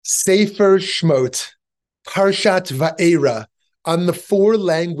Sefer Shmot, Parshat Vayera, on the four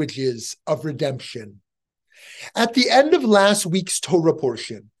languages of redemption. At the end of last week's Torah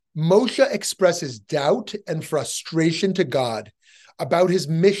portion, Moshe expresses doubt and frustration to God about his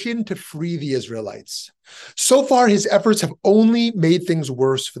mission to free the Israelites. So far, his efforts have only made things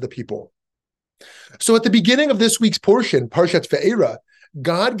worse for the people. So at the beginning of this week's portion, Parshat Vayera,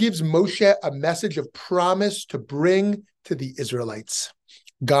 God gives Moshe a message of promise to bring to the Israelites.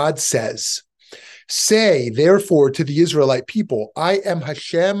 God says, "Say, therefore, to the Israelite people, I am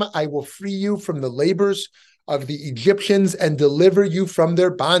Hashem, I will free you from the labors of the Egyptians and deliver you from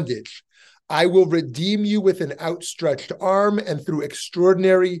their bondage. I will redeem you with an outstretched arm and through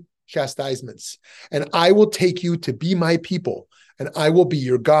extraordinary chastisements. And I will take you to be my people, and I will be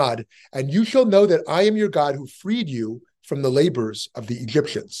your God. And you shall know that I am your God who freed you from the labors of the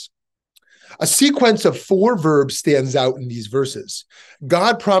Egyptians." A sequence of four verbs stands out in these verses.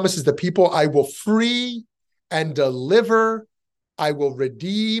 God promises the people, I will free and deliver, I will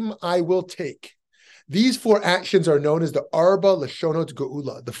redeem, I will take. These four actions are known as the Arba Lashonot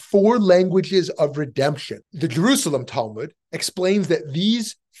Geula, the four languages of redemption. The Jerusalem Talmud explains that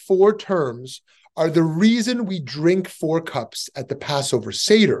these four terms are the reason we drink 4 cups at the Passover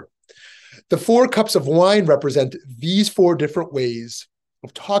Seder. The 4 cups of wine represent these 4 different ways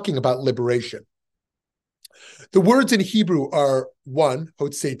of talking about liberation. The words in Hebrew are 1,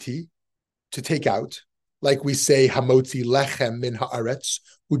 hotseti, to take out, like we say hamotzi lechem min haaretz,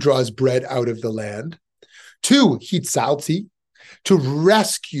 who draws bread out of the land. 2, hitzalti, to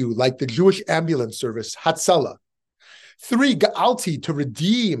rescue, like the Jewish ambulance service, hatzalah. 3, ga'alti, to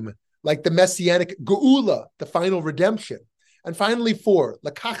redeem, like the messianic geula, the final redemption. And finally 4,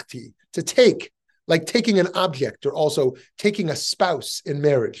 lakachti, to take, like taking an object or also taking a spouse in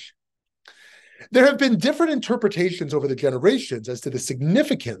marriage. There have been different interpretations over the generations as to the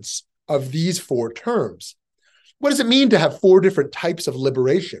significance of these 4 terms. What does it mean to have 4 different types of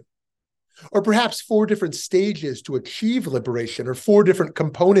liberation? Or perhaps 4 different stages to achieve liberation, or 4 different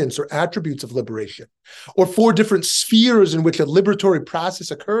components or attributes of liberation, or 4 different spheres in which a liberatory process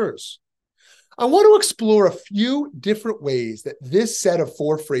occurs? I want to explore a few different ways that this set of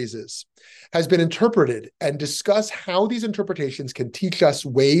 4 phrases has been interpreted and discuss how these interpretations can teach us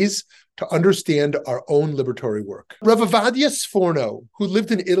ways to understand our own liberatory work. Rav Avadia Sforno, who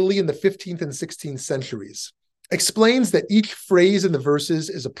lived in Italy in the 15th and 16th centuries, explains that each phrase in the verses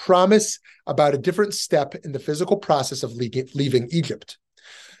is a promise about a different step in the physical process of leaving Egypt.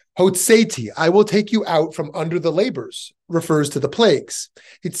 Hotseti, I will take you out from under the labors, refers to the plagues.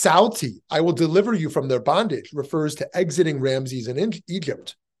 Hitzalti, I will deliver you from their bondage, refers to exiting Ramses in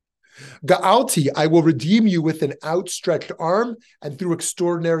Egypt. Ga'alti, I will redeem you with an outstretched arm and through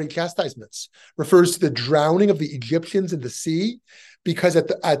extraordinary chastisements, refers to the drowning of the Egyptians in the sea, because at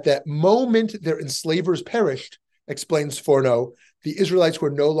that moment their enslavers perished, explains Forno, the Israelites were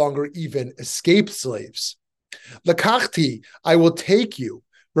no longer even escaped slaves. Lakachti, I will take you,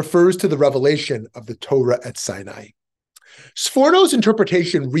 refers to the revelation of the Torah at Sinai. Sforno's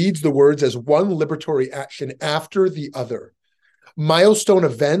interpretation reads the words as one liberatory action after the other, milestone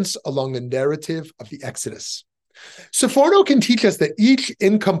events along the narrative of the Exodus. Sforno can teach us that each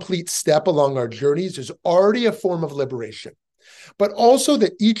incomplete step along our journeys is already a form of liberation, but also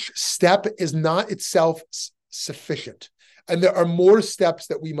that each step is not itself sufficient, and there are more steps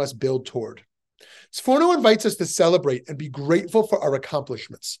that we must build toward. Sforno invites us to celebrate and be grateful for our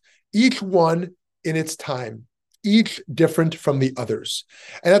accomplishments, each one in its time, each different from the others,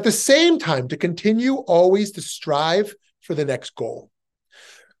 and at the same time to continue always to strive for the next goal.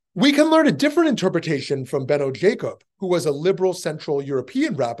 We can learn a different interpretation from Beno Jacob, who was a liberal Central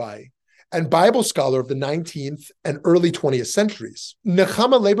European rabbi and Bible scholar of the 19th and early 20th centuries.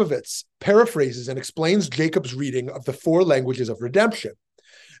 Nechama Leibovitz paraphrases and explains Jacob's reading of the 4 languages of redemption.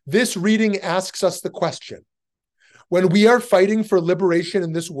 This reading asks us the question, when we are fighting for liberation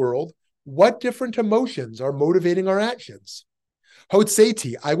in this world, what different emotions are motivating our actions?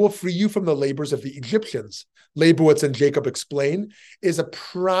 Hotseti, I will free you from the labors of the Egyptians, Leibowitz and Jacob explain, is a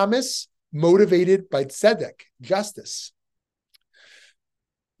promise motivated by tzedek, justice,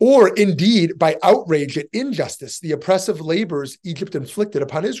 or indeed by outrage at injustice, the oppressive labors Egypt inflicted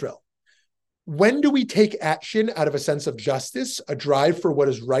upon Israel. When do we take action out of a sense of justice, a drive for what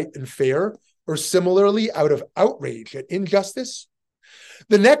is right and fair, or similarly out of outrage at injustice?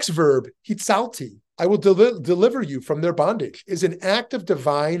 The next verb, hitzalti, I will deliver you from their bondage, is an act of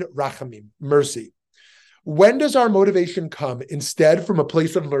divine rachamim, mercy. When does our motivation come instead from a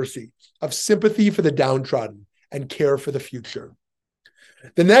place of mercy, of sympathy for the downtrodden and care for the future?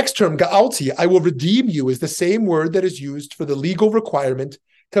 The next term, ga'alti, I will redeem you, is the same word that is used for the legal requirement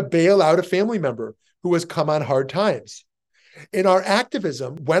to bail out a family member who has come on hard times. In our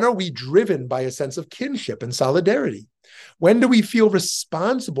activism, when are we driven by a sense of kinship and solidarity? When do we feel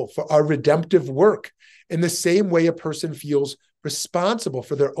responsible for our redemptive work in the same way a person feels responsible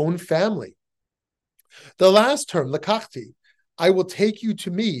for their own family? The last term, lekachti, I will take you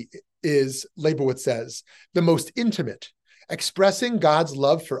to me, is, Leibowitz says, the most intimate, expressing God's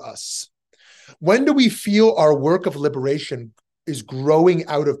love for us. When do we feel our work of liberation is growing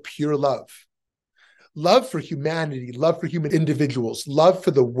out of pure love? Love for humanity, love for human individuals, love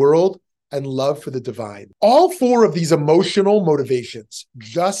for the world, and love for the divine. All four of these emotional motivations,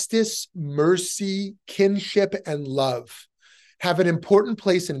 justice, mercy, kinship, and love, have an important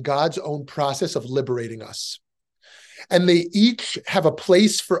place in God's own process of liberating us. And they each have a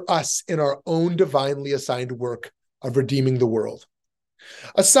place for us in our own divinely assigned work of redeeming the world.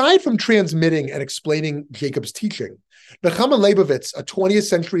 Aside from transmitting and explaining Jacob's teaching, Nechama Leibovitz, a 20th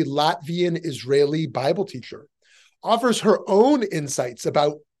century Latvian-Israeli Bible teacher, offers her own insights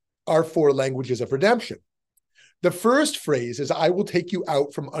about our four languages of redemption. The first phrase is, I will take you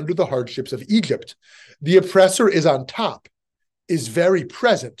out from under the hardships of Egypt. The oppressor is on top, is very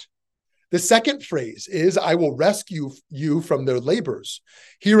present. The second phrase is, I will rescue you from their labors.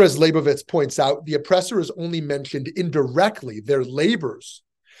 Here, as Leibovitz points out, the oppressor is only mentioned indirectly, their labors,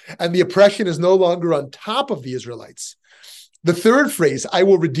 and the oppression is no longer on top of the Israelites. The third phrase, I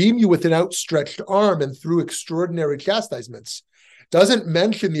will redeem you with an outstretched arm and through extraordinary chastisements, doesn't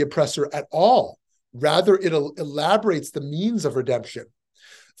mention the oppressor at all. Rather, it elaborates the means of redemption.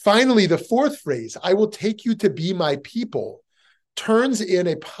 Finally, the fourth phrase, I will take you to be my people, turns in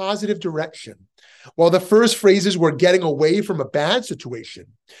a positive direction. While the first phrases were getting away from a bad situation,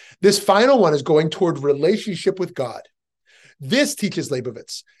 this final one is going toward relationship with God. This, teaches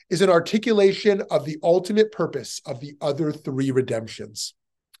Leibovitz, is an articulation of the ultimate purpose of the other three redemptions.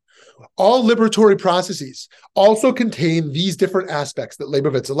 All liberatory processes also contain these different aspects that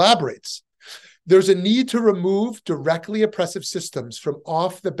Leibovitz elaborates. There's a need to remove directly oppressive systems from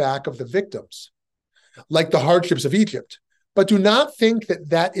off the back of the victims, like the hardships of Egypt. But do not think that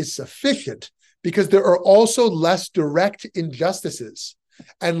that is sufficient, because there are also less direct injustices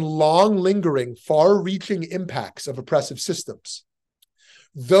and long-lingering, far-reaching impacts of oppressive systems.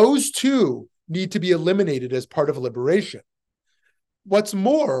 Those too need to be eliminated as part of liberation. What's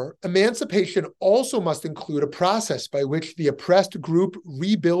more, emancipation also must include a process by which the oppressed group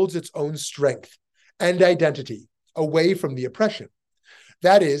rebuilds its own strength and identity away from the oppression.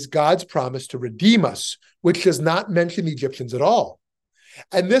 That is God's promise to redeem us, which does not mention the Egyptians at all.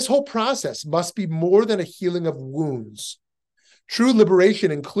 And this whole process must be more than a healing of wounds. True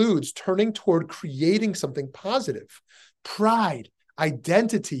liberation includes turning toward creating something positive, pride,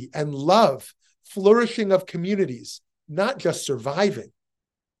 identity, and love, flourishing of communities, not just surviving.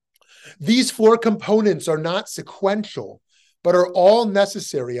 These four components are not sequential, but are all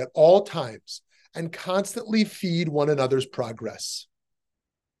necessary at all times and constantly feed one another's progress.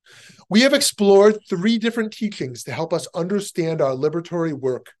 We have explored three different teachings to help us understand our liberatory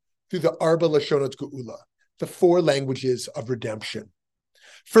work through the Arba Lashonot Geula, the four languages of redemption.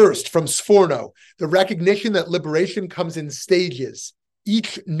 First, from Sforno, the recognition that liberation comes in stages,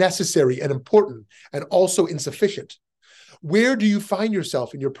 each necessary and important, and also insufficient. Where do you find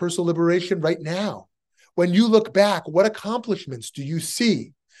yourself in your personal liberation right now? When you look back, what accomplishments do you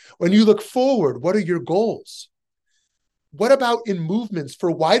see? When you look forward, what are your goals? What about in movements for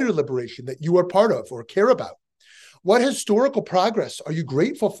wider liberation that you are part of or care about? What historical progress are you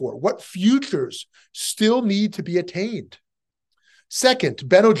grateful for? What futures still need to be attained? Second,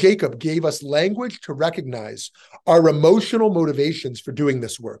 Benno Jacob gave us language to recognize our emotional motivations for doing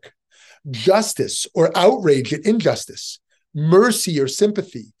this work. Justice or outrage at injustice, mercy or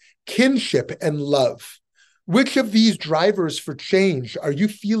sympathy, kinship and love. Which of these drivers for change are you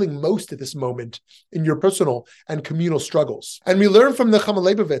feeling most at this moment in your personal and communal struggles? And we learn from Nechama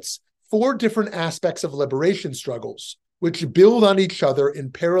Leibovitz four different aspects of liberation struggles, which build on each other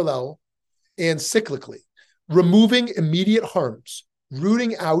in parallel and cyclically. Removing immediate harms,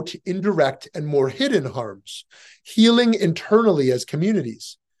 rooting out indirect and more hidden harms, healing internally as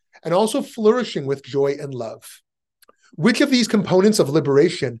communities, and also flourishing with joy and love. Which of these components of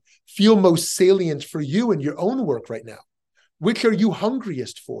liberation feel most salient for you in your own work right now? Which are you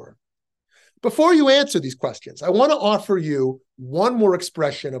hungriest for? Before you answer these questions, I want to offer you one more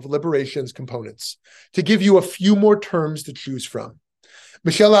expression of liberation's components to give you a few more terms to choose from.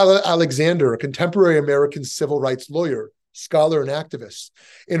 Michelle Alexander, a contemporary American civil rights lawyer, scholar, and activist,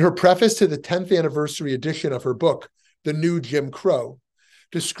 in her preface to the 10th anniversary edition of her book, The New Jim Crow,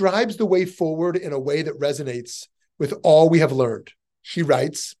 describes the way forward in a way that resonates with all we have learned. She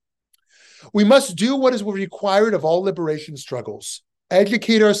writes, "We must do what is required of all liberation struggles,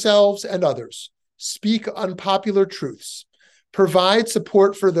 educate ourselves and others, speak unpopular truths, provide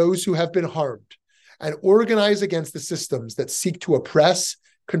support for those who have been harmed, and organize against the systems that seek to oppress,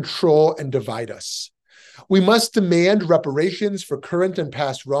 control, and divide us. We must demand reparations for current and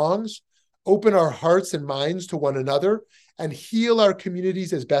past wrongs, open our hearts and minds to one another, and heal our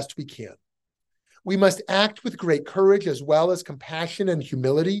communities as best we can. We must act with great courage as well as compassion and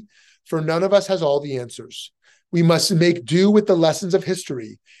humility, for none of us has all the answers. We must make do with the lessons of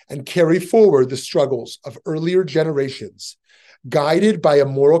history and carry forward the struggles of earlier generations, guided by a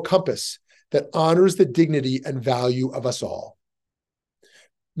moral compass that honors the dignity and value of us all.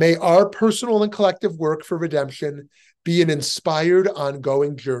 May our personal and collective work for redemption be an inspired,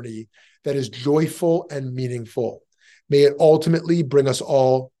 ongoing journey that is joyful and meaningful. May it ultimately bring us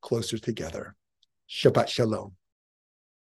all closer together. Shabbat Shalom.